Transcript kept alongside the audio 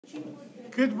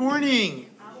Good morning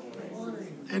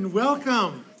and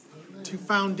welcome to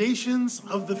Foundations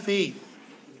of the Faith.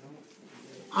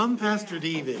 I'm Pastor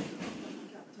David.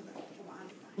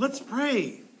 Let's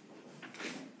pray.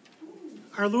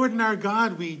 Our Lord and our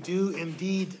God, we do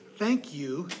indeed thank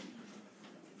you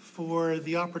for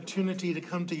the opportunity to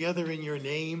come together in your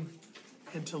name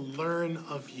and to learn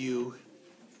of you,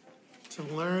 to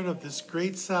learn of this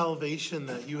great salvation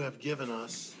that you have given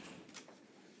us.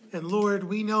 And Lord,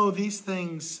 we know these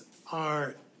things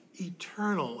are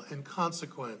eternal in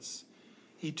consequence,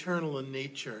 eternal in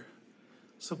nature.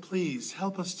 So please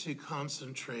help us to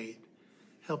concentrate,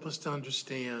 help us to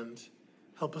understand,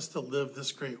 help us to live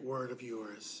this great word of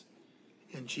yours.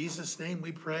 In Jesus' name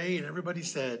we pray, and everybody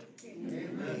said,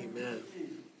 Amen. Amen.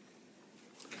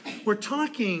 We're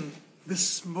talking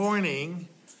this morning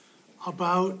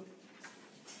about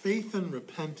faith and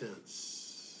repentance.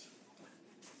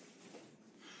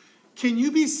 Can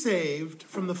you be saved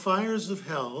from the fires of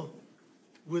hell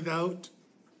without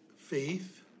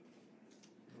faith?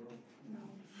 No.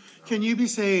 Can you be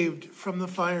saved from the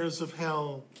fires of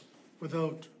hell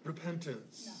without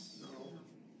repentance? No.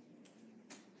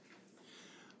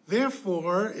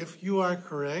 Therefore, if you are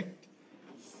correct,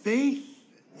 faith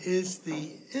is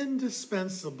the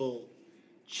indispensable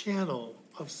channel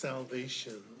of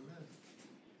salvation.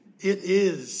 It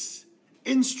is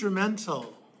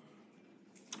instrumental.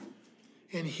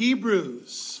 In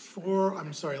Hebrews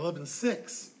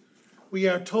 11:6, we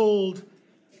are told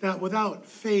that without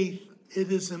faith, it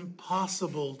is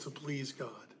impossible to please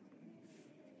God.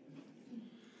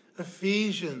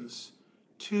 Ephesians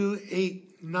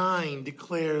 2:8-9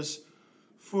 declares,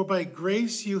 "For by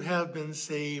grace you have been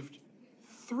saved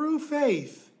through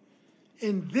faith,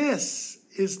 and this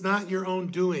is not your own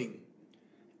doing.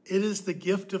 It is the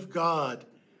gift of God,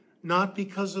 not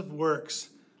because of works,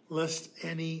 lest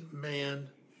any man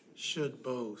should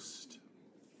boast."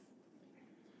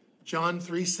 John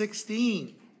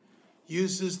 3:16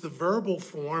 uses the verbal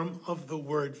form of the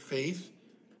word faith,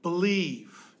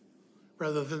 believe,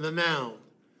 rather than the noun.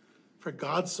 "For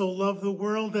God so loved the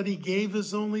world that he gave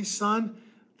his only Son,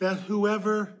 that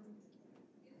whoever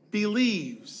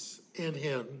believes in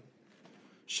him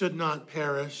should not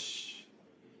perish,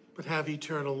 but have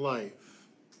eternal life."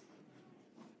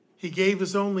 He gave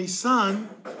his only Son,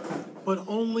 but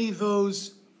only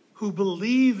those who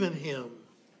believe in him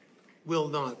will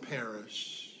not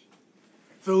perish.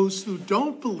 Those who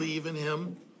don't believe in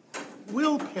him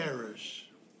will perish.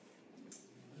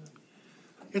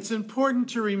 It's important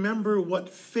to remember what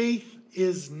faith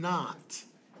is not.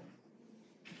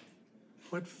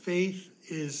 What faith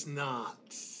is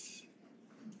not.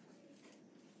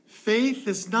 Faith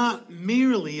is not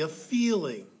merely a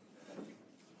feeling.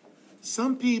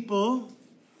 Some people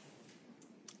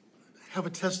have a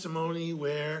testimony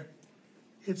where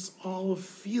it's all a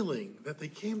feeling, that they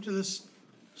came to this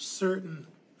certain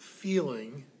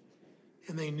feeling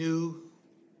and they knew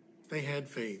they had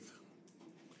faith.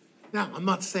 Now, I'm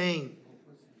not saying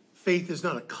faith is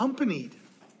not accompanied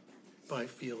by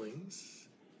feelings.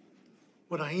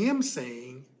 What I am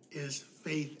saying is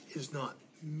faith is not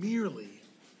merely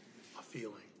a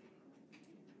feeling.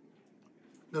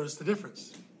 Notice the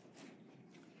difference.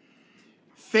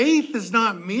 Faith is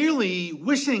not merely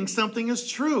wishing something is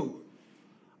true.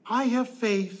 I have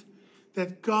faith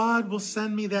that God will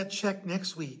send me that check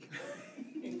next week.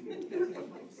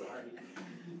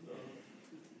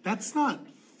 That's not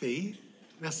faith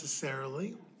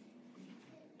necessarily.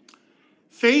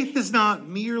 Faith is not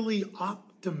merely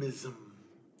optimism,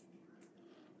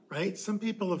 right? Some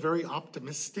people are very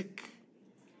optimistic.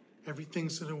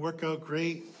 Everything's going to work out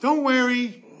great. Don't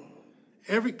worry.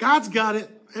 God's got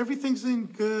it. Everything's in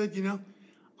good,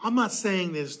 I'm not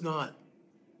saying there's not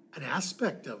an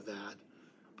aspect of that,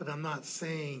 but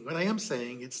what I am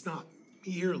saying it's not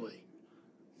merely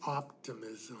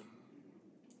optimism.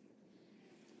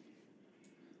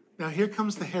 Now here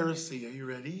comes the heresy. Are you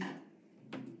ready?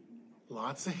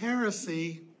 Lots of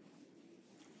heresy.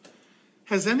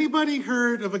 Has anybody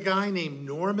heard of a guy named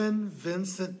Norman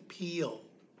Vincent Peale?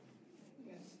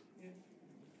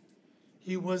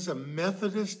 He was a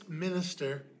Methodist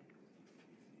minister,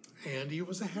 and he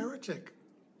was a heretic.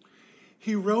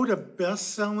 He wrote a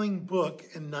best-selling book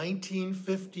in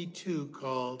 1952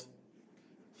 called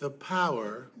The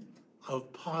Power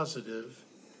of Positive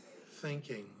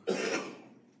Thinking.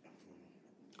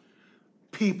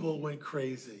 People went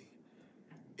crazy.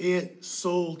 It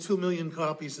sold 2 million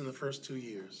copies in the first 2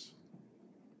 years.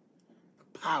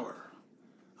 The power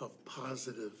of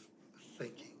positive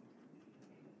thinking.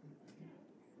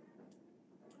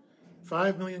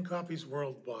 5 million copies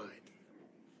worldwide.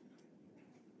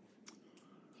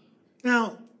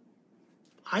 Now,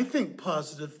 I think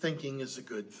positive thinking is a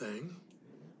good thing.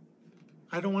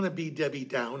 I don't want to be Debbie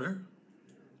Downer.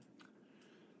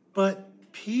 But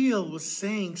Peel was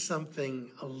saying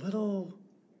something a little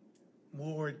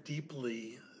more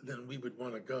deeply than we would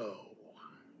want to go.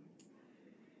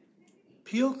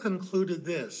 Peel concluded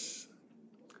this: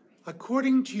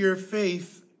 according to your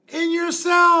faith in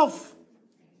yourself,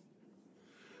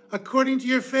 according to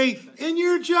your faith in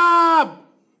your job,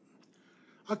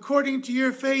 according to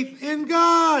your faith in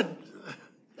God,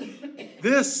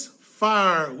 this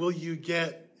far will you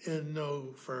get and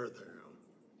no further.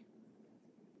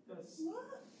 That's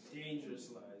dangerous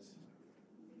lies.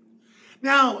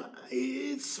 Now,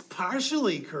 it's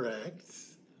partially correct,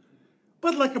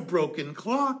 but like a broken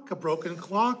clock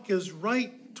is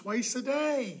right twice a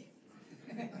day.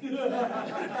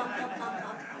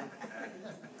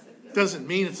 Doesn't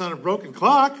mean it's not a broken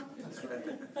clock.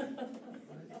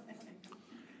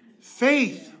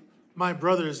 Faith, my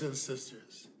brothers and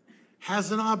sisters,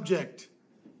 has an object.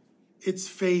 It's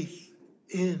faith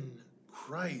in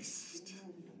Christ.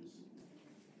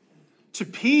 To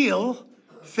Peel,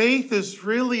 faith is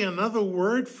really another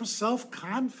word for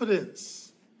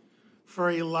self-confidence, for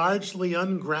a largely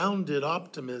ungrounded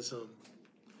optimism.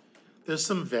 There's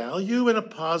some value in a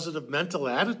positive mental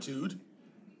attitude.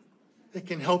 It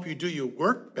can help you do your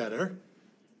work better,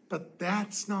 but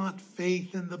that's not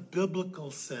faith in the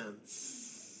biblical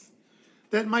sense.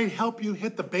 That might help you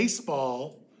hit the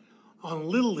baseball on a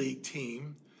Little League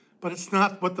team, but it's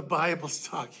not what the Bible's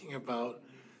talking about,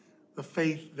 the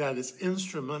faith that is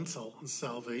instrumental in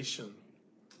salvation.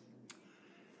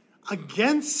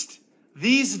 Against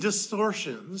these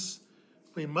distortions,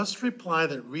 we must reply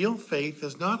that real faith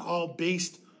is not all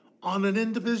based on an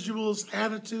individual's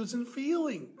attitudes and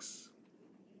feelings.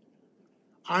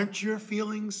 Aren't your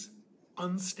feelings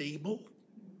unstable?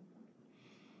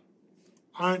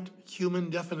 Aren't human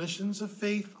definitions of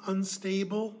faith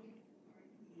unstable?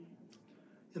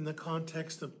 In the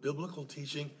context of biblical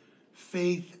teaching,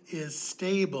 faith is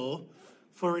stable,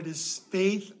 for it is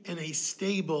faith in a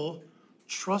stable,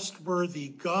 trustworthy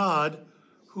God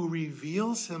who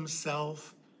reveals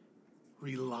himself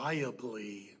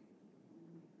reliably.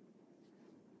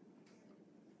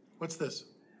 What's this?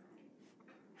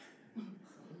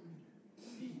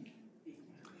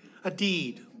 A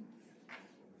deed.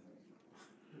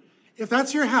 If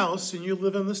that's your house and you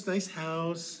live in this nice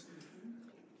house,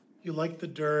 you like the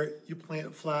dirt, you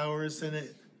plant flowers in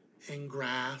it and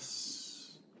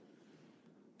grass,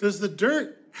 does the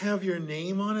dirt have your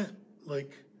name on it?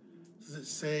 Like, does it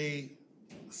say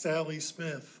Sally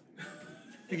Smith?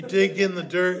 You dig in the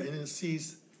dirt and it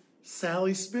sees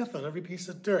Sally Smith on every piece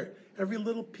of dirt. Every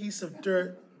little piece of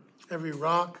dirt, every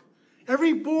rock,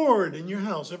 every board in your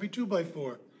house, every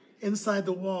 2x4, inside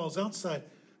the walls, outside,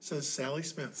 says Sally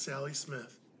Smith, Sally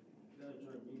Smith.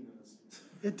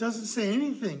 It doesn't say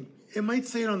anything. It might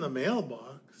say it on the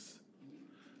mailbox.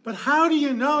 But how do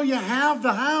you know you have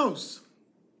the house?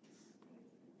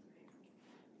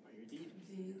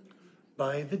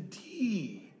 By the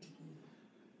deed.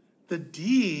 The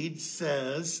deed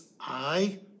says,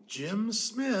 I, Jim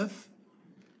Smith,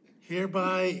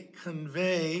 hereby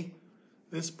convey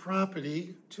this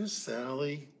property to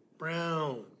Sally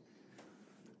Brown.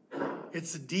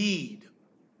 It's a deed.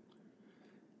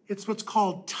 It's what's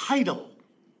called title.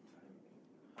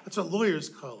 That's what lawyers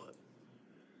call it.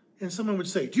 And someone would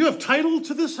say, do you have title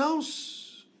to this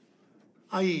house?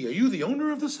 I.e., are you the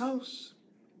owner of this house?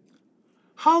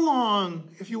 How long,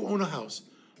 if you own a house,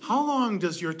 how long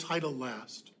does your title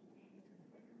last?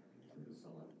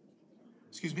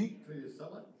 Excuse me? Till you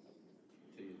sell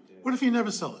it? What if you never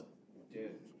sell it?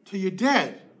 Dead. Till you're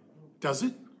dead. Does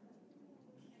it?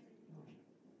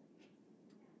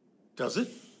 Does it?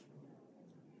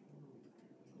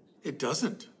 It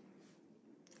doesn't.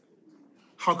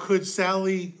 How could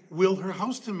Sally will her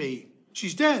house to me?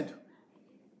 She's dead.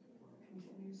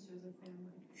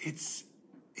 It's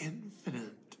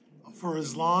infinite for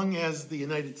as long as the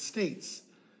United States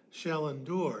shall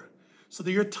endure. So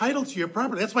that you're entitled to your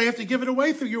property. That's why you have to give it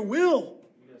away through your will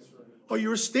or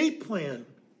your estate plan,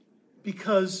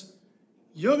 because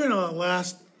you're going to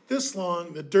last this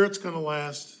long. The dirt's going to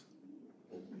last.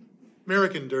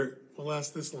 American dirt will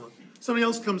last this long. Somebody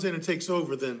else comes in and takes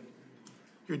over, then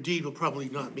your deed will probably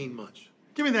not mean much.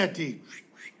 Give me that deed.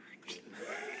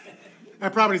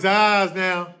 That property's ours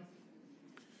now.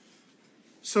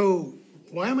 So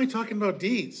why am I talking about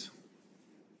deeds?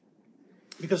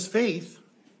 Because faith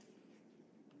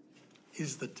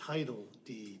is the title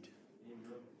deed.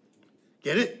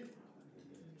 Get it?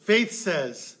 Faith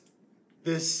says,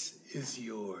 this is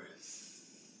yours.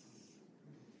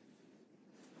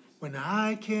 When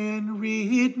I can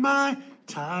read my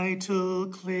title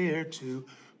clear to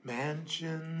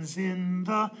mansions in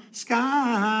the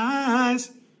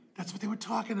skies. That's what they were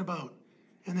talking about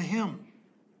in the hymn,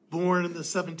 born in the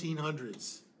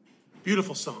 1700s.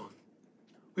 Beautiful song.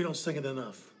 We don't sing it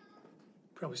enough.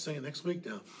 Probably sing it next week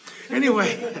now.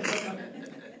 Anyway,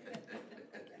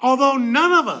 although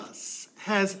none of us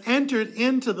has entered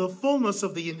into the fullness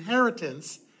of the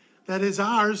inheritance that is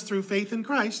ours through faith in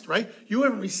Christ, right? You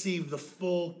haven't received the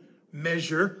full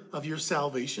measure of your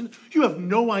salvation. You have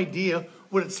no idea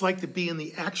what it's like to be in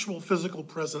the actual physical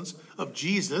presence of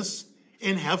Jesus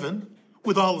in heaven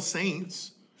with all the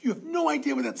saints. You have no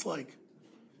idea what that's like.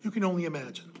 You can only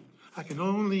imagine. I can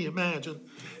only imagine.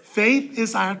 Faith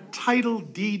is our title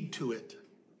deed to it.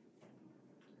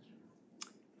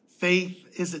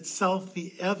 Faith is itself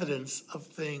the evidence of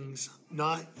things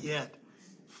not yet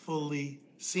fully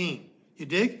seen. You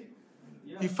dig?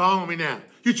 Yeah. You follow me now?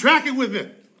 You tracking with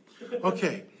me?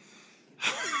 Okay.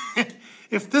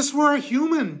 If this were a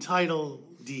human title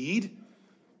deed,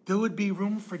 there would be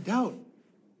room for doubt.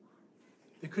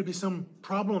 There could be some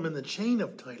problem in the chain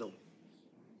of title.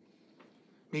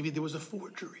 Maybe there was a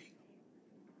forgery.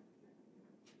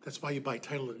 That's why you buy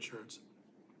title insurance.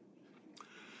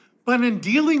 But in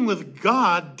dealing with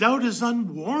God, doubt is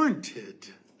unwarranted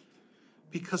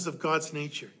because of God's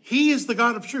nature. He is the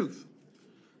God of truth.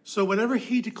 So whatever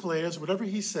he declares, whatever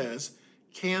he says,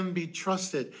 can be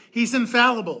trusted. He's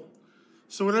infallible.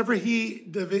 So whatever he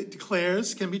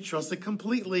declares can be trusted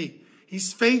completely.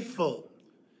 He's faithful.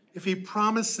 If he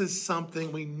promises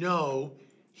something, we know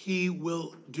he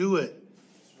will do it.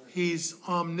 He's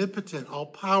omnipotent,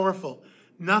 all-powerful.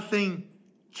 Nothing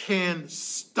can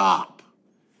stop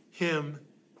him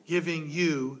giving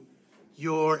you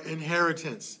your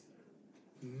inheritance.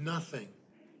 Nothing.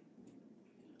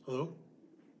 Hello?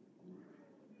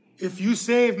 If you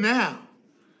save now,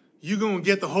 you're going to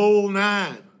get the whole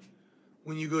 9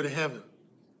 when you go to heaven.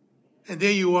 And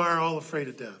there you are, all afraid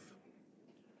of death.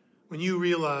 When you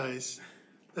realize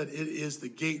that it is the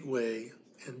gateway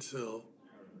until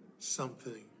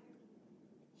something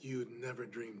you never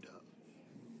dreamed of.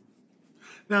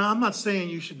 Now, I'm not saying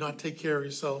you should not take care of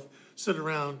yourself, sit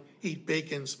around, eat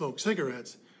bacon, smoke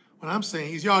cigarettes. What I'm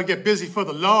saying is y'all get busy for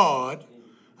the Lord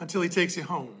until he takes you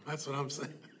home. That's what I'm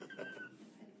saying.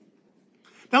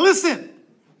 Now listen.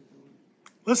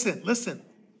 Listen.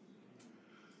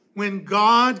 When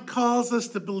God calls us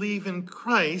to believe in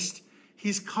Christ,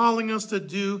 he's calling us to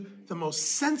do the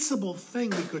most sensible thing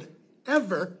we could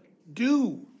ever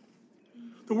do.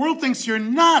 The world thinks you're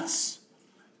nuts,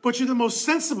 but you're the most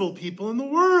sensible people in the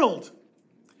world.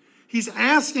 He's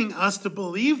asking us to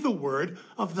believe the word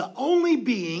of the only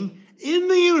being in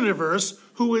the universe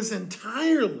who is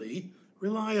entirely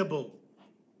reliable.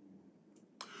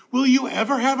 Will you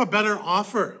ever have a better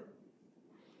offer?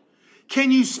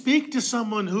 Can you speak to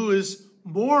someone who is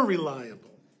more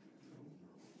reliable?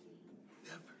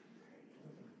 Never.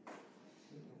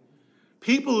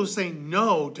 People who say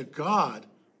no to God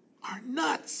are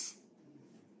nuts.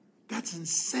 That's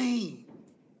insane.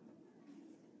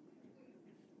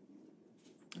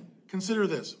 Consider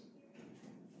this.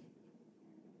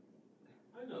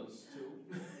 I know this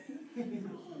too.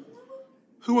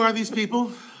 Who are these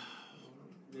people?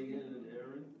 Megan and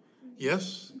Aaron.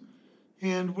 Yes.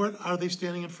 And what are they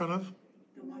standing in front of?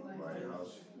 The White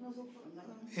House.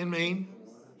 In Maine.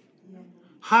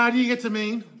 How do you get to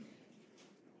Maine?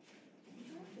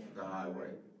 The highway.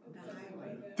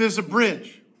 There's a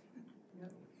bridge.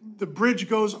 The bridge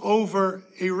goes over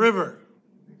a river.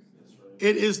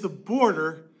 It is the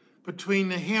border between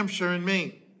New Hampshire and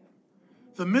Maine.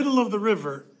 The middle of the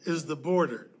river is the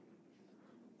border.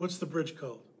 What's the bridge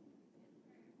called?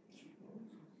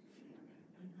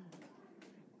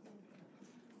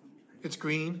 It's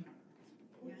green.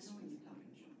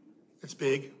 It's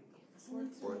big.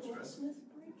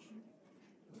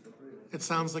 It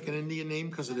sounds like an Indian name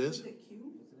because it is.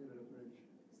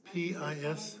 Pisca.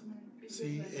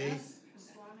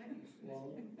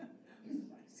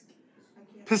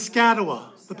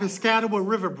 Piscataway, the Piscataway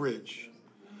River Bridge.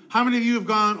 How many of you have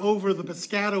gone over the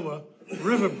Piscataway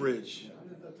River Bridge?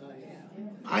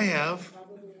 I have.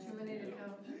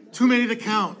 Too many to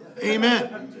count.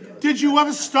 Amen. Did you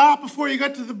ever stop before you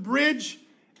got to the bridge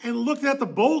and looked at the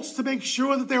bolts to make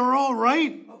sure that they were all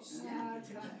right?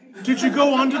 Did you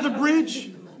go under the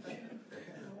bridge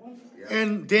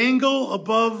and dangle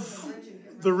above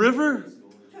the river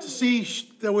to see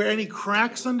if there were any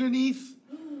cracks underneath?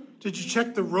 Did you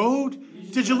check the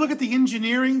road? Did you look at the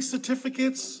engineering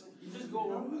certificates? You just go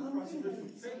across the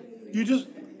bridge. You just,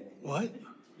 what?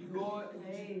 You go,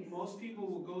 most people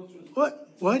will go through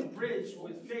What? Bridge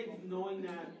with faith, knowing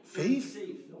that Faith? they're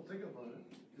safe. Don't think about it.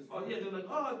 Oh yeah, they're like,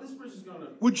 oh, this bridge is gonna.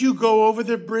 Would you go over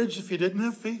the bridge if you didn't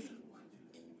have faith?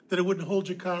 That it wouldn't hold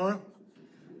your car up?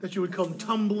 That you would come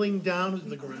tumbling down to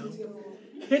the ground?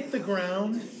 Hit the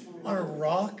ground on a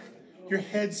rock, your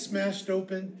head smashed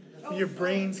open, and your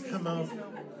brains come out,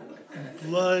 and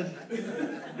blood.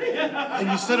 And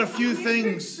you said a few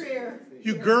things.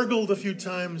 You gurgled a few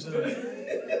times.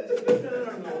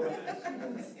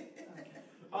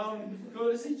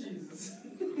 Go to see Jesus.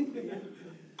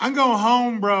 I'm going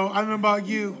home, bro. I don't know about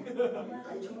you.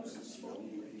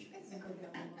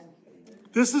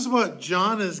 This is what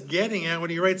John is getting at when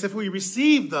he writes, if we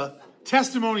receive the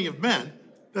testimony of men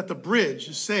that the bridge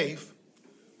is safe,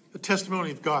 the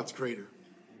testimony of God's greater.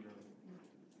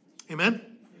 Amen?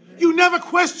 You never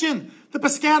question the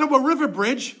Piscataway River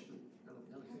Bridge.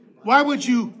 Why would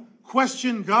you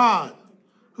question God,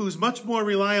 who's much more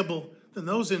reliable than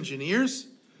those engineers?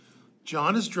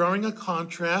 John is drawing a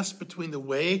contrast between the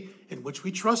way in which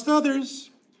we trust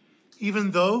others, even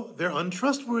though they're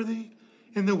untrustworthy,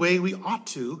 and the way we ought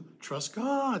to trust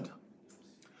God.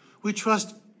 We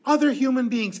trust other human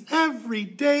beings every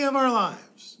day of our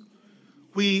lives.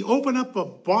 We open up a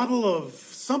bottle of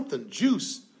something,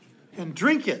 juice, and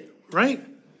drink it, right?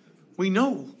 We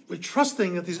know, we're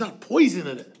trusting that there's not poison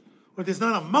in it, or there's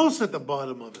not a mouse at the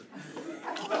bottom of it.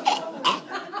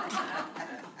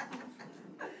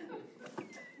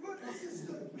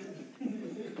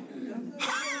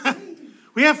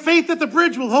 We have faith that the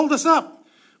bridge will hold us up.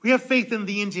 We have faith in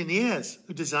the engineers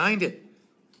who designed it.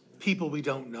 People we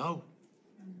don't know.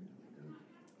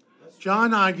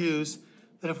 John argues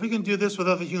that if we can do this with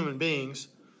other human beings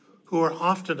who are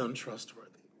often untrustworthy,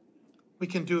 we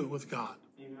can do it with God.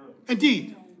 Amen.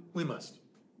 Indeed, we must.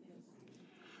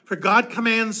 For God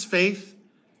commands faith,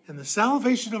 and the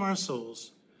salvation of our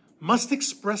souls must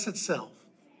express itself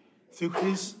through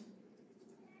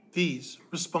these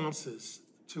responses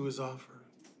to his offer.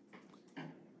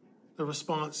 The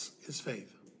response is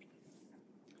faith.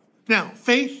 Now,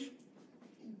 faith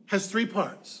has three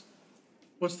parts.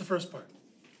 What's the first part?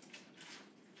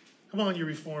 Come on, you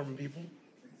reformed people.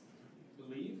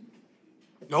 Believe?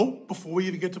 No, before we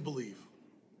even get to believe.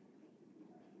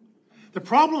 The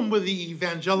problem with the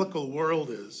evangelical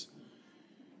world is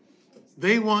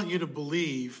they want you to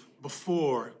believe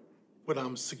before what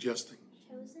I'm suggesting.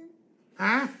 Chosen?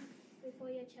 Huh?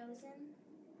 Before you're chosen?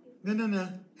 No.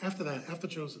 After that, after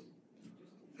chosen.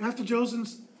 After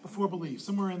chosen's before believe,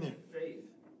 somewhere in there. Faith.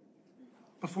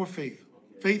 Before faith.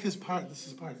 Faith is part, this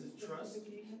is part. Is it trust?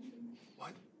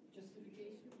 What?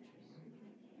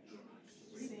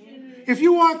 If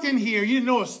you walked in here, you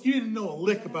didn't know a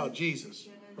lick about Jesus,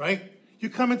 right? You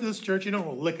come into this church, you don't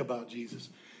know a lick about Jesus.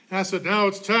 And I said, now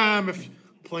it's time, if you're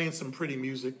playing some pretty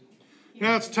music,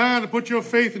 now it's time to put your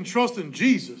faith and trust in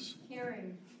Jesus.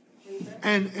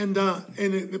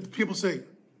 And people say,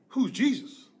 who's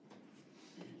Jesus?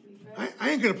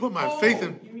 I ain't going to put my faith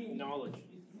in. You mean knowledge.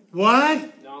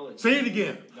 What? Knowledge. Say it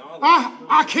again. Knowledge.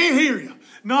 I can't hear you.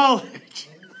 Knowledge.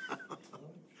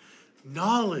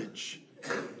 Knowledge.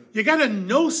 You got to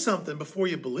know something before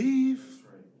you believe.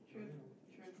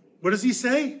 What does he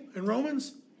say in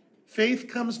Romans? Faith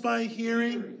comes by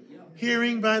hearing,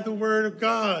 hearing by the word of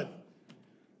God.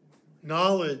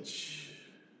 Knowledge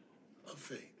of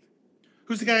faith.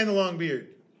 Who's the guy in the long beard?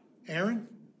 Aaron?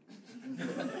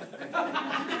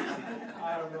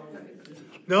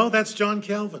 No, that's John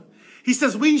Calvin. He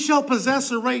says, we shall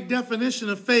possess a right definition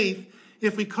of faith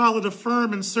if we call it a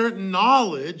firm and certain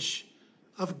knowledge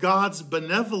of God's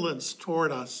benevolence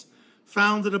toward us,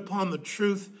 founded upon the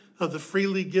truth of the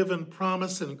freely given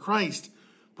promise in Christ,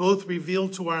 both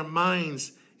revealed to our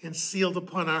minds and sealed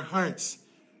upon our hearts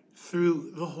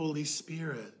through the Holy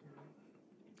Spirit.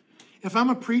 If I'm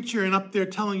a preacher and up there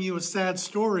telling you a sad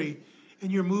story,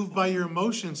 and you're moved by your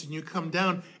emotions, and you come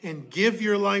down and give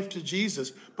your life to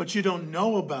Jesus, but you don't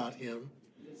know about him,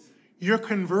 your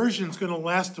conversion's going to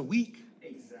last a week.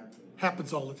 Exactly.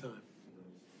 Happens all the time.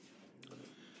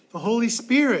 The Holy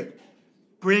Spirit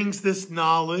brings this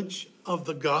knowledge of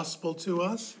the gospel to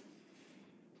us.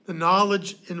 The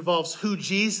knowledge involves who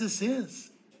Jesus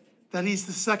is, that he's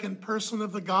the second person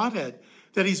of the Godhead,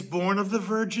 that he's born of the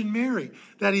Virgin Mary,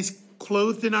 that he's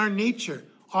clothed in our nature,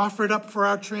 offered up for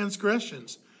our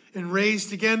transgressions, and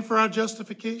raised again for our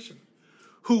justification.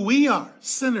 Who we are,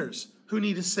 sinners who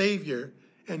need a Savior,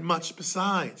 and much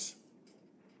besides.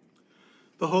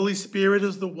 The Holy Spirit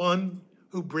is the one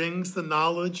who brings the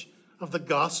knowledge of the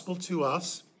gospel to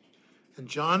us. In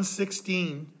John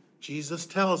 16, Jesus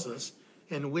tells us,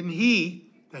 and when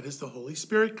he, that is the Holy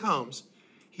Spirit, comes,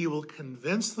 he will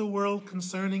convince the world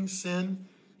concerning sin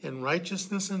in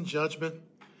righteousness and judgment,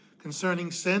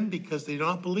 concerning sin, because they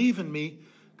don't believe in me,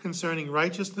 concerning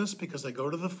righteousness, because I go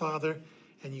to the Father,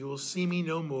 and you will see me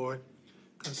no more,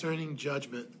 concerning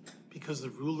judgment, because the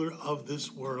ruler of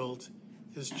this world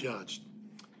is judged.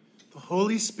 The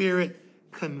Holy Spirit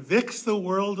convicts the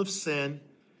world of sin,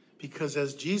 because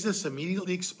as Jesus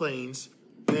immediately explains,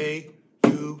 they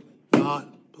do not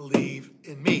believe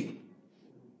in me.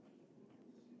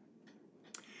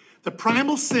 The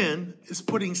primal sin is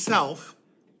putting self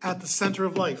at the center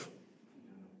of life.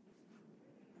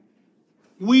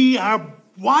 We are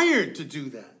wired to do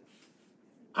that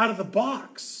out of the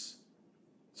box.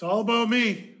 It's all about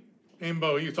me. Ain't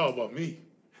about you, it's all about me.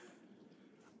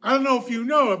 I don't know if you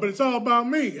know it, but it's all about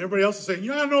me. Everybody else is saying,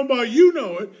 yeah, I don't know about you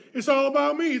know it. It's all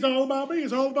about me. It's all about me.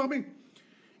 It's all about me.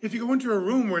 If you go into a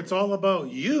room where it's all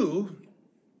about you,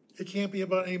 it can't be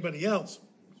about anybody else.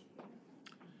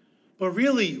 But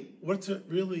really, what's it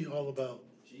really all about?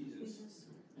 Jesus.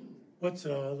 What's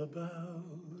it all about?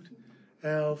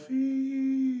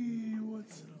 Alfie,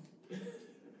 what's it all?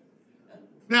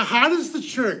 Now, how does the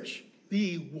church,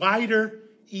 the wider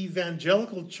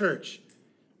evangelical church,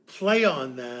 play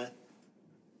on that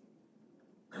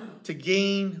to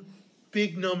gain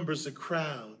big numbers of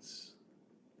crowds?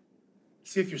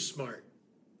 See if you're smart.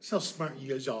 See how smart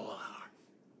you guys all are.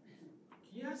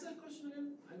 Can you ask that question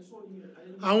again? I just want you to...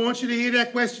 I want you to hear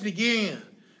that question again.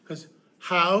 Because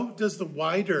how does the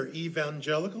wider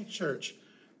evangelical church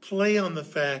play on the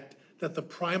fact that the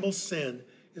primal sin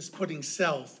is putting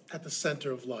self at the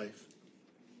center of life?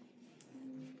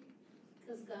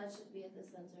 Because God should be at the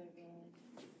center of your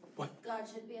life. What? God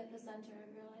should be at the center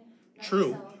of your life. Not True.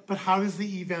 yourself. But how does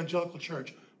the evangelical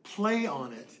church play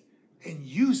on it and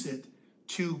use it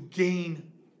to gain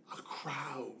a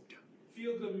crowd?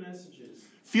 Feel-good messages.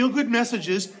 Feel-good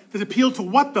messages that appeal to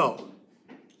what, though?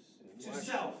 To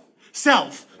self.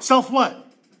 Self. Self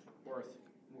what? Worth.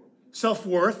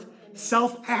 Self-worth,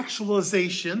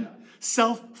 self-actualization,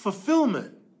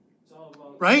 self-fulfillment. It's all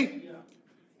about... Right? Yeah.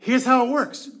 Here's how it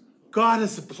works. God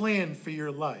has a plan for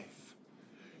your life.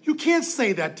 You can't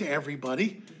say that to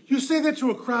everybody. You say that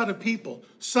to a crowd of people,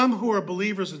 some who are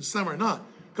believers and some are not.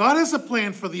 God has a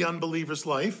plan for the unbeliever's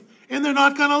life, and they're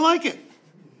not going to like it.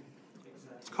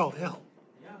 It's called hell.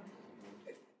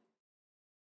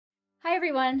 Hi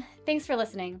everyone, thanks for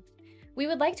listening. We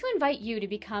would like to invite you to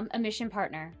become a mission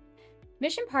partner.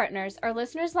 Mission partners are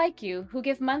listeners like you who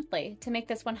give monthly to make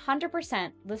this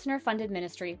 100% listener-funded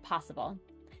ministry possible.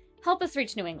 Help us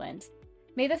reach New England.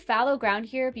 May the fallow ground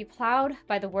here be plowed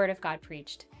by the word of God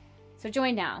preached. So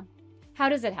join now. How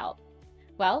does it help?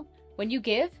 Well, when you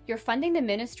give, you're funding the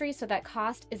ministry so that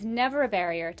cost is never a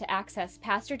barrier to access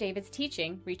Pastor David's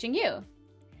teaching reaching you.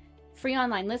 Free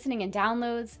online listening and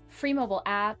downloads, free mobile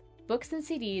app, books and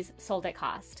CDs sold at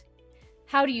cost.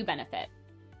 How do you benefit?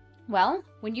 Well,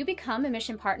 when you become a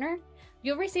mission partner,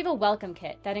 you'll receive a welcome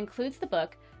kit that includes the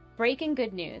book Breaking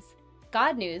Good News,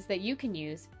 God News that you can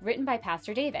use, written by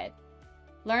Pastor David.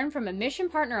 Learn from a mission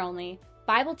partner-only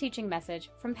Bible teaching message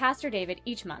from Pastor David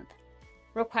each month.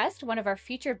 Request one of our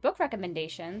featured book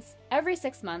recommendations every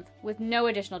 6 months with no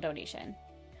additional donation.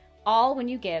 All when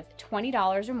you give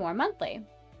 $20 or more monthly.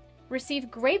 Receive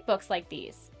great books like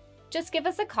these. Just give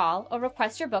us a call or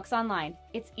request your books online.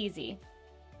 It's easy.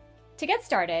 To get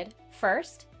started,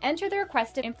 first, enter the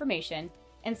requested information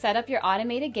and set up your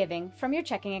automated giving from your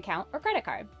checking account or credit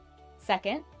card.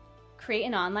 Second, create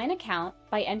an online account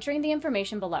by entering the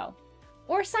information below,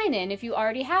 or sign in if you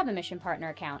already have a Mission Partner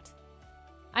account.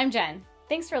 I'm Jen.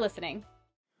 Thanks for listening.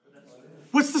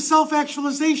 What's the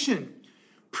self-actualization?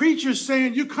 Preachers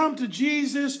saying, you come to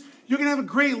Jesus, you're going to have a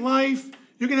great life,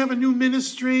 you're going to have a new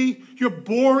ministry, your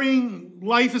boring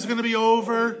life is going to be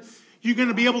over, you're going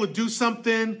to be able to do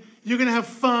something, you're going to have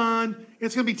fun,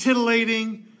 it's going to be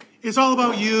titillating, it's all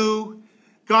about you,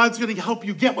 God's going to help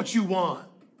you get what you want.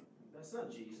 That's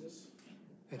not Jesus.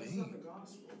 It That's ain't. not the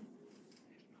gospel.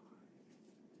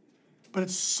 But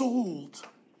it's sold,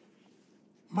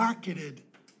 marketed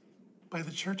by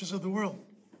the churches of the world.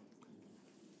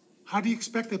 How do you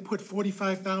expect to put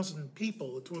 45,000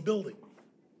 people into a building?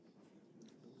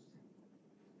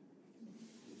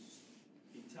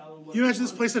 You imagine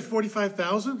this place at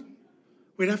 45,000?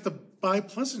 We'd have to buy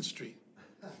Pleasant Street.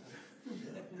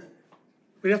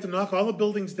 We'd have to knock all the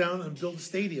buildings down and build a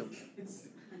stadium.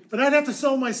 But I'd have to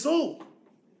sell my soul.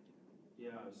 Yeah,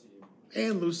 I see.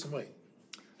 And lose some weight.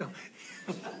 No.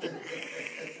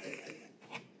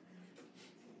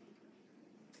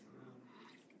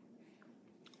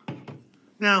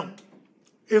 Now,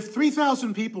 if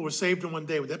 3,000 people were saved in one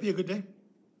day, would that be a good day?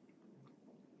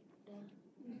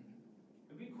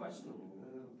 It'd be questionable,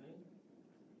 I don't think.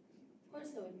 Of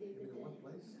course it would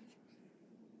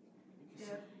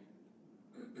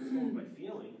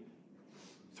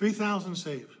 3,000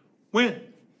 saved. When?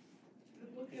 The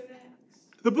book of Acts.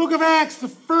 The book of Acts, the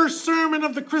first sermon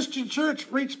of the Christian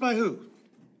church, preached by who?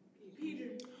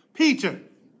 Peter.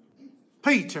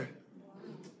 Peter.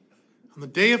 On the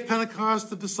day of Pentecost,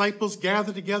 the disciples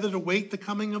gathered together to wait the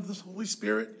coming of the Holy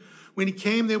Spirit. When he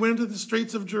came, they went into the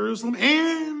streets of Jerusalem,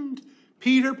 and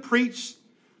Peter preached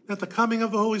that the coming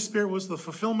of the Holy Spirit was the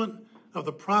fulfillment of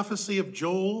the prophecy of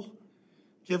Joel,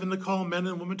 given to call men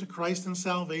and women to Christ and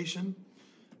salvation.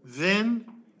 Then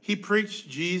he preached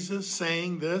Jesus,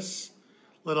 saying this,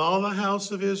 "Let all the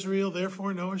house of Israel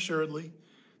therefore know assuredly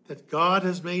that God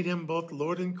has made him both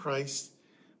Lord and Christ,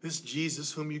 this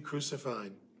Jesus whom you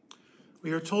crucified."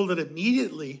 We are told that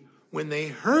immediately when they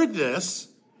heard this,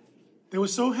 they were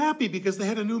so happy because they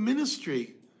had a new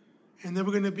ministry and they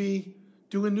were going to be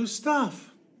doing new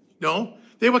stuff. No,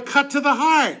 they were cut to the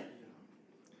heart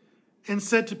and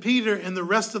said to Peter and the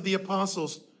rest of the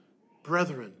apostles,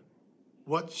 "Brethren,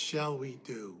 what shall we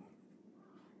do?"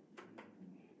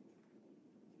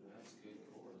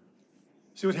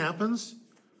 See what happens?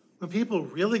 When people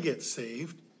really get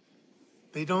saved,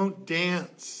 they don't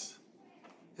dance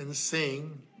and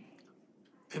sing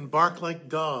and bark like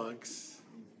dogs.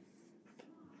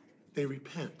 They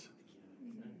repent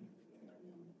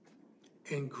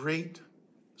in great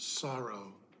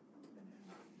sorrow.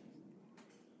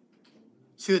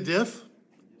 See the diff?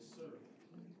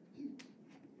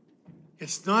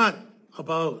 It's not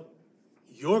about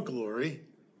your glory.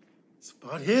 It's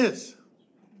about his.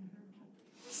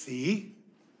 See?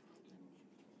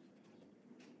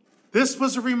 This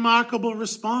was a remarkable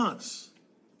response.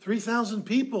 3,000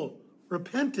 people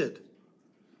repented.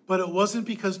 But it wasn't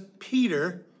because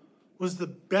Peter was the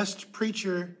best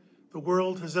preacher the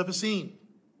world has ever seen.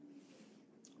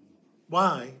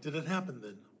 Why did it happen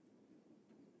then?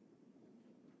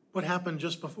 What happened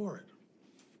just before it?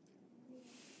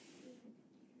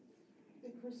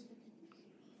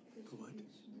 What?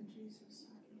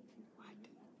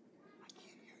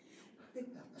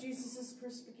 Jesus'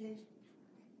 crucifixion.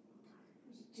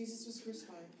 Jesus was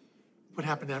crucified. What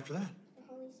happened after that? The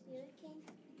Holy Spirit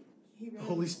came. The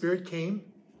Holy Spirit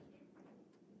came.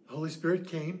 The Holy Spirit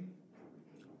came.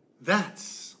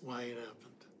 That's why it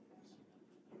happened.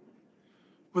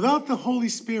 Without the Holy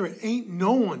Spirit, ain't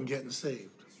no one getting saved.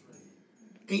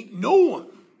 Ain't no one.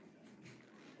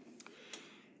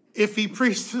 If he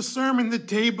preached the sermon the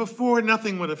day before,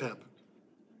 nothing would have happened.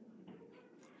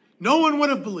 No one would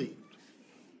have believed.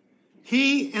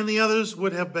 He and the others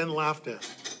would have been laughed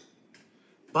at.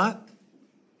 But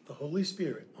the Holy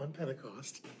Spirit on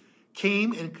Pentecost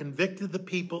came and convicted the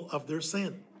people of their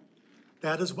sin.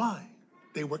 That is why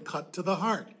they were cut to the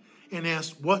heart and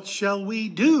asked, "What shall we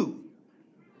do?"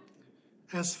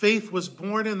 As faith was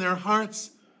born in their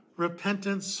hearts,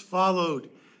 repentance followed.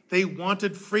 They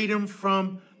wanted freedom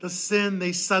from the sin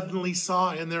they suddenly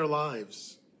saw in their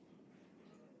lives.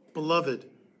 Beloved,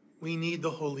 we need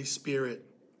the Holy Spirit.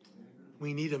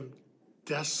 We need him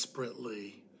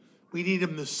desperately. We need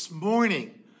him this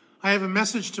morning. I have a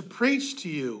message to preach to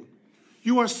you.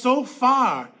 You are so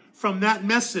far from that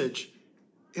message,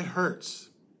 it hurts.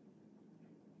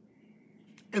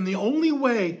 And the only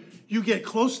way you get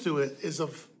close to it is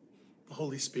of the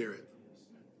Holy Spirit.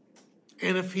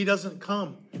 And if he doesn't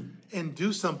come and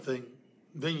do something,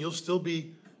 then you'll still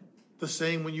be the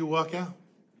same when you walk out.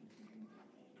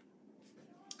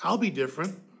 I'll be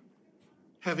different,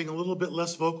 having a little bit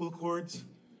less vocal cords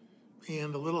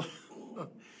and a little...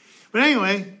 But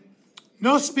anyway,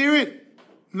 no Spirit,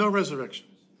 no resurrection.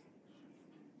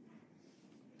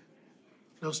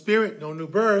 No Spirit, no new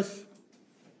birth.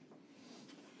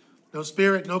 No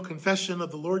Spirit, no confession of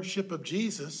the Lordship of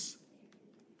Jesus.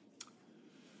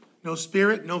 No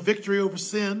Spirit, no victory over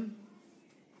sin.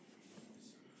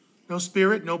 No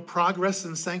Spirit, no progress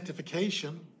in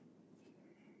sanctification.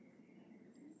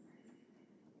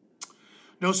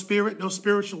 No Spirit, no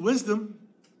spiritual wisdom.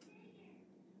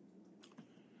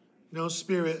 No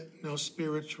Spirit, no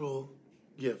spiritual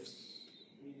gifts.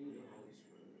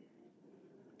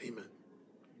 Amen.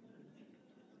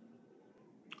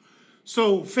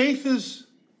 So faith is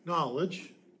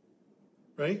knowledge,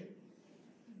 right?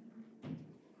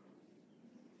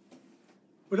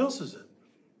 What else is it?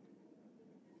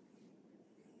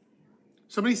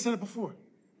 Somebody said it before.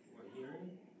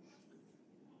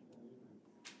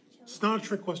 It's not a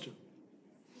trick question.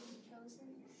 Being chosen.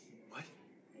 What?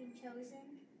 Being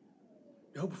chosen.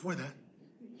 No, before that.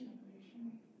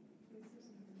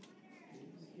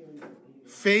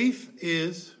 Faith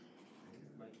is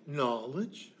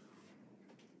knowledge,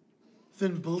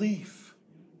 then belief.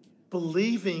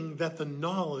 Believing that the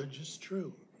knowledge is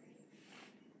true.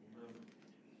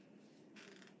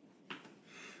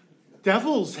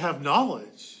 Devils have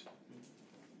knowledge,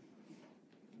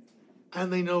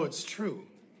 and they know it's true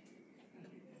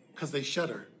because they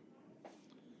shudder.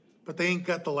 But they ain't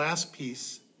got the last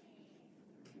piece,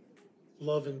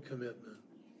 love and commitment.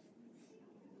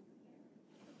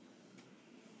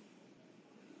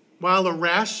 While a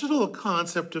rational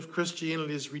concept of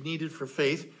Christianity is needed for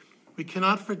faith, we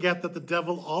cannot forget that the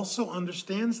devil also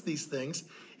understands these things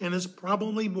and is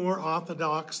probably more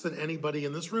orthodox than anybody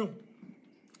in this room,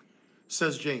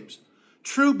 says James.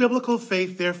 True biblical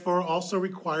faith, therefore, also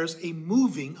requires a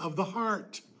moving of the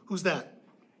heart. Who's that?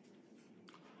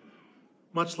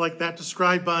 Much like that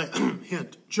described by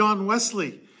John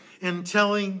Wesley in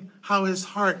telling how his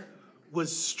heart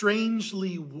was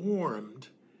strangely warmed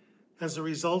as a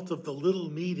result of the little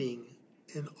meeting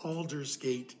in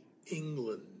Aldersgate,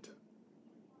 England.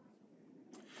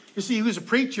 You see, he was a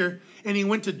preacher, and he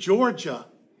went to Georgia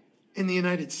in the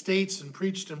United States and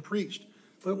preached.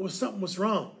 But something was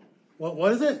wrong. What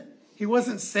was it? He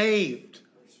wasn't saved.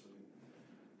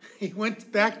 He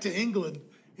went back to England,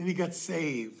 and he got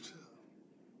saved.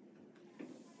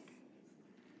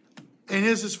 And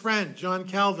here's his friend, John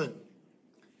Calvin.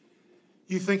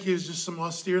 You think he was just some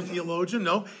austere theologian?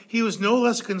 No, he was no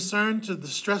less concerned to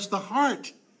distress the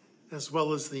heart as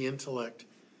well as the intellect.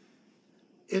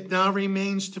 It now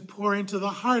remains to pour into the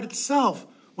heart itself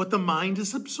what the mind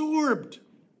has absorbed.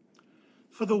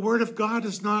 For the word of God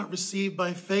is not received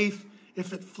by faith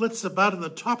if it flits about in the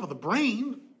top of the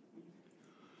brain,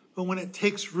 but when it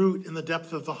takes root in the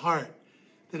depth of the heart,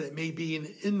 that it may be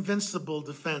an invincible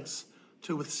defense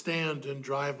to withstand and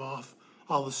drive off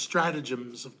all the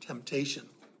stratagems of temptation.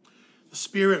 The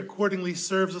Spirit accordingly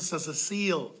serves us as a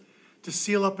seal to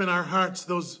seal up in our hearts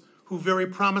those who very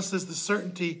promises the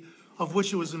certainty of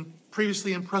which it was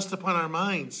previously impressed upon our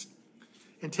minds,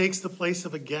 and takes the place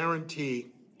of a guarantee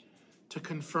to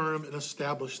confirm and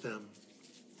establish them.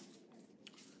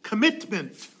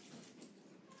 Commitment.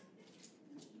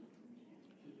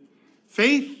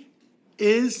 Faith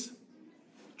is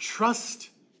trust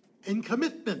and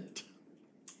commitment.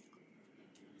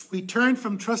 We turn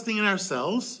from trusting in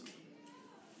ourselves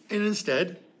and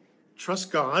instead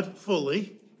trust God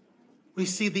fully. We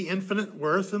see the infinite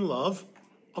worth and love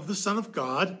of the Son of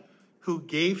God who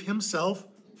gave himself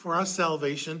for our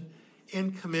salvation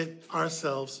and commit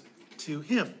ourselves to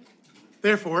him.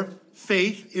 Therefore,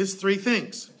 faith is three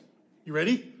things. You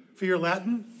ready for your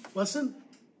Latin lesson?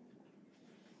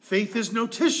 Faith is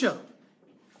notitia.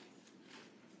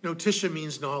 Notitia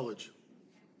means knowledge.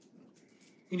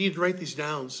 You need to write these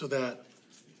down so that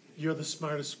you're the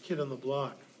smartest kid on the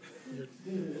block.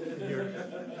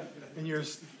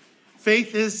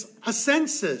 Faith is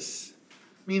assensus,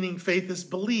 meaning faith is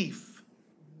belief.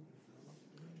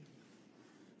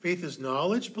 Faith is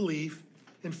knowledge, belief,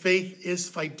 and faith is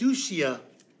fiducia.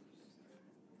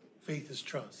 Faith is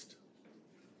trust,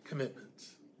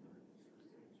 commitments.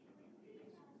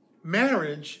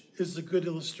 Marriage is a good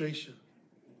illustration.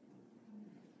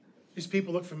 These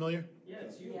people look familiar? Yeah,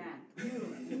 it's you.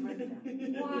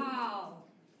 Yeah. Wow.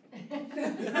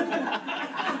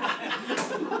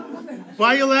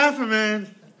 Why you laughing,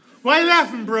 man? Why you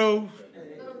laughing, bro?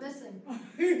 Little missing.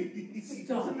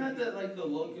 Wasn't that like the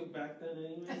look of back then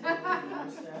anyway? The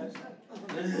mustache?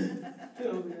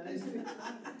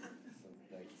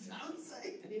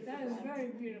 That is very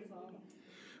beautiful.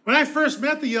 When I first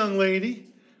met the young lady,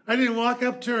 I didn't walk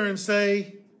up to her and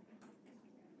say,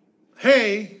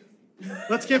 hey,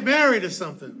 let's get married or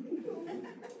something.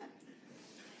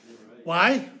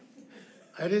 Why?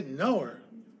 I didn't know her.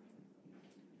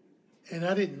 And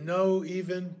I didn't know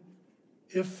even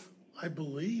if I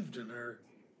believed in her.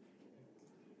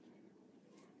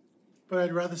 But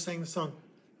I'd rather sing the song,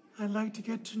 I'd like to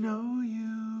get to know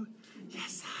you.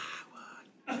 Yes, I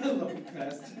would. I love you,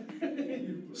 Pastor.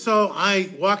 So I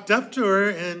walked up to her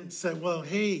and said, well,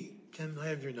 hey, can I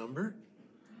have your number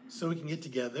so we can get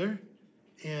together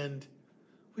and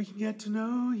we can get to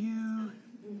know you?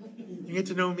 You get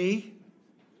to know me?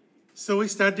 So we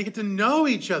started to get to know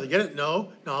each other. Get it?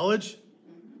 Know, knowledge.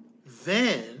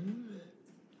 Then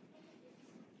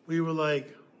we were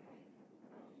like,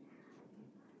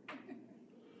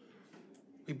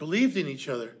 we believed in each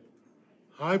other.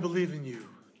 I believe in you.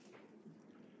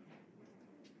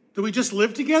 Do we just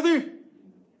live together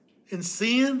in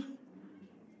sin?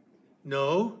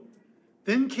 No.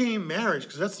 Then came marriage,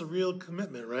 because that's the real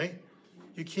commitment, right?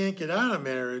 You can't get out of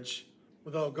marriage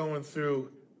without going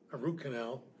through a root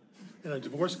canal in a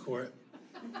divorce court.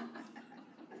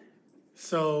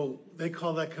 So they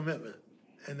call that commitment,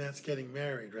 and that's getting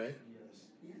married, right?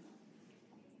 Yes.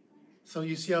 So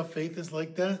you see how faith is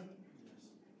like that?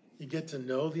 You get to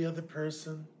know the other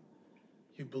person,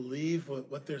 you believe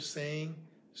what they're saying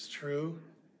is true,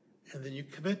 and then you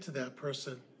commit to that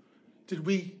person. Did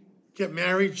we get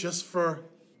married just for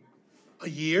a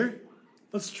year?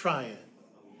 Let's try it.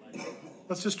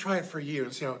 Let's just try it for a year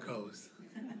and see how it goes.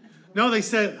 No, they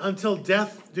said, until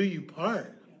death do you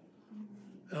part.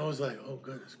 And I was like, oh,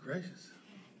 goodness gracious.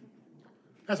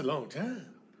 That's a long time.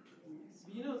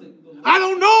 You know, the Lord, I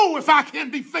don't know if I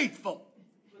can be faithful.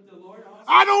 but the Lord also,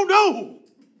 I don't know.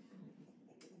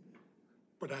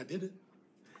 But I did it.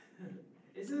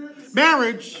 isn't that the same?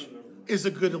 Marriage is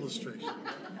a good illustration.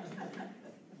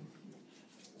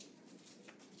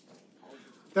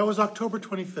 That was October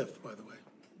 25th, by the way.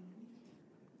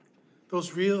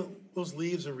 Those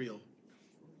leaves are real.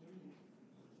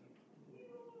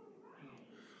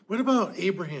 What about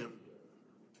Abraham?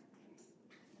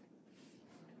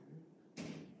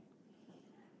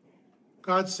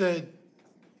 God said,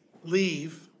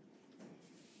 leave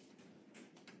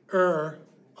Ur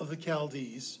of the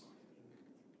Chaldees.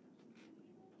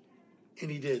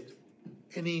 And he did.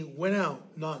 And he went out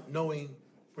not knowing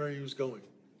where he was going.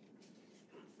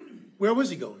 Where was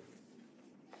he going?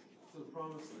 To the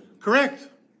promised land. Correct.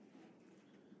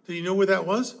 Did he know where that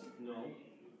was? No.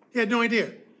 He had no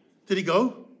idea. Did he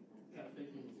go? Got faith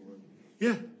in the Lord.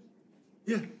 Yeah.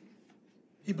 Yeah.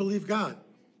 He believed God.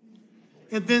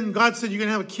 And then God said, you're going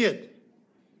to have a kid.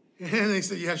 And they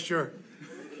said, yeah, sure.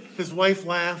 His wife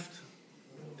laughed.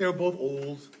 They were both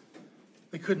old.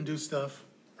 They couldn't do stuff.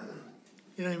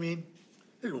 You know what I mean?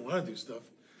 They didn't want to do stuff.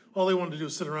 All they wanted to do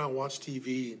was sit around and watch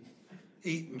TV and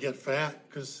eat and get fat,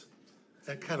 because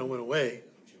that kind of went away.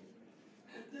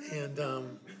 And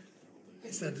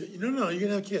he said, no, you're going to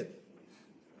have a kid.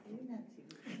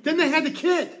 Then they had the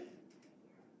kid.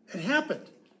 It happened.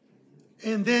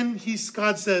 And then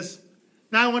God says,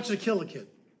 now I want you to kill the kid.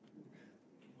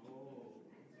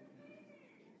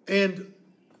 And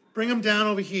bring him down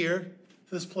over here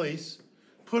to this place.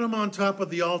 Put him on top of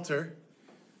the altar.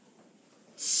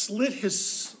 Slit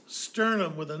his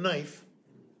sternum with a knife.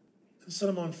 And set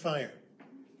him on fire.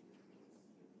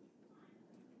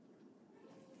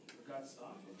 God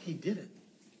stopped him. He did it.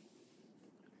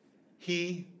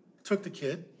 He took the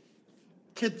kid.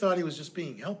 Kid thought he was just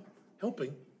being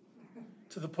helping.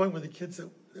 To the point where the kid said,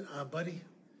 buddy,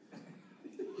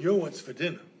 you're what's for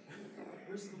dinner.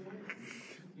 Where's the wife?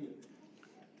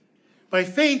 By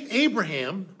faith,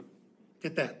 Abraham,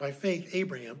 get that, by faith,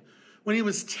 Abraham, when he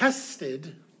was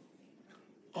tested,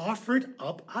 offered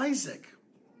up Isaac.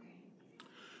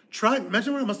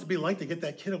 Imagine what it must be like to get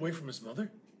that kid away from his mother.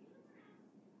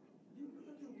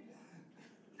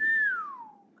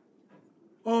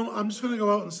 Oh, I'm just going to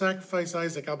go out and sacrifice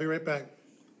Isaac. I'll be right back.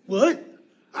 What?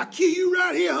 I'll kill you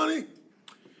right here, honey.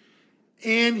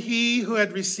 And he who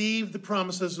had received the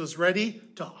promises was ready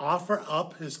to offer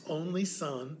up his only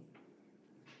son,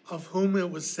 of whom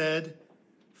it was said,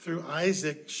 through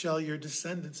Isaac shall your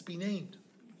descendants be named.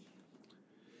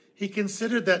 He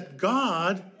considered that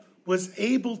God was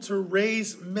able to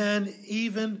raise men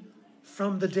even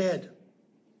from the dead.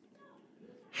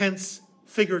 Hence,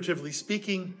 figuratively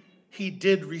speaking, he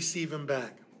did receive him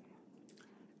back.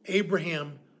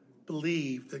 Abraham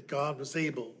believed that God was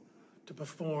able to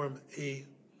perform a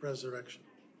resurrection.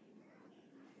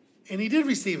 And he did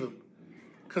receive him,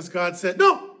 because God said,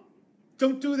 no,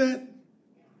 don't do that.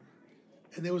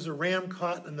 And there was a ram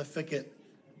caught in the thicket.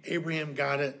 Abraham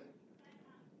got it,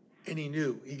 and he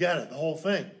knew. He got it, the whole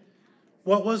thing.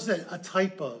 What was that a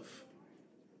type of?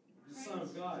 The Son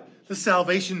of God. The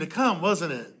salvation to come,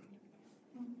 wasn't it?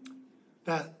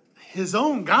 That his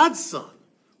own God's son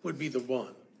would be the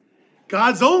one.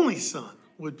 God's only son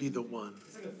would be the one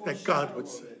that God would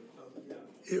say.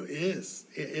 It is.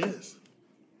 It is.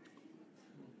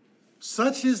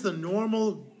 Such is the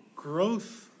normal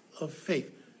growth of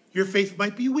faith. Your faith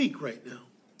might be weak right now.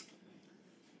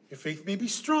 Your faith may be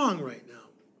strong right now.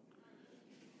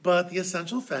 But the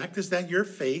essential fact is that your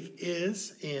faith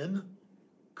is in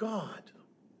God.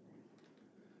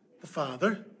 The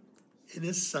Father, in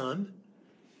his Son,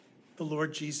 the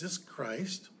Lord Jesus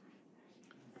Christ.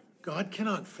 God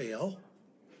cannot fail.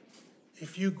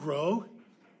 If you grow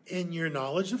in your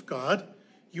knowledge of God,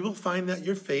 you will find that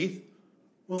your faith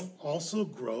will also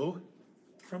grow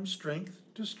from strength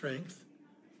to strength,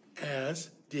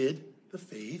 as did the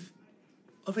faith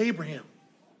of Abraham.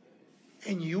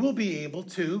 And you will be able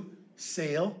to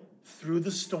sail through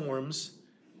the storms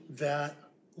that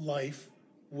life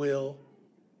will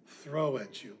throw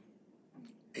at you.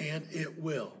 And it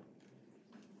will.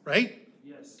 Right?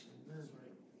 Yes. That's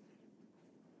right.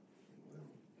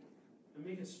 And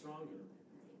make it stronger.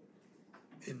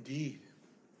 Indeed.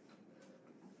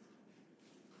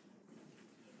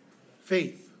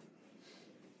 Faith.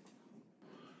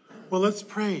 Well, let's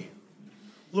pray.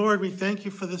 Lord, we thank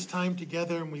you for this time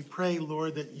together, and we pray,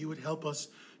 Lord, that you would help us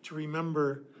to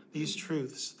remember these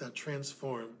truths that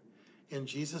transform. In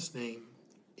Jesus' name,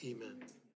 amen.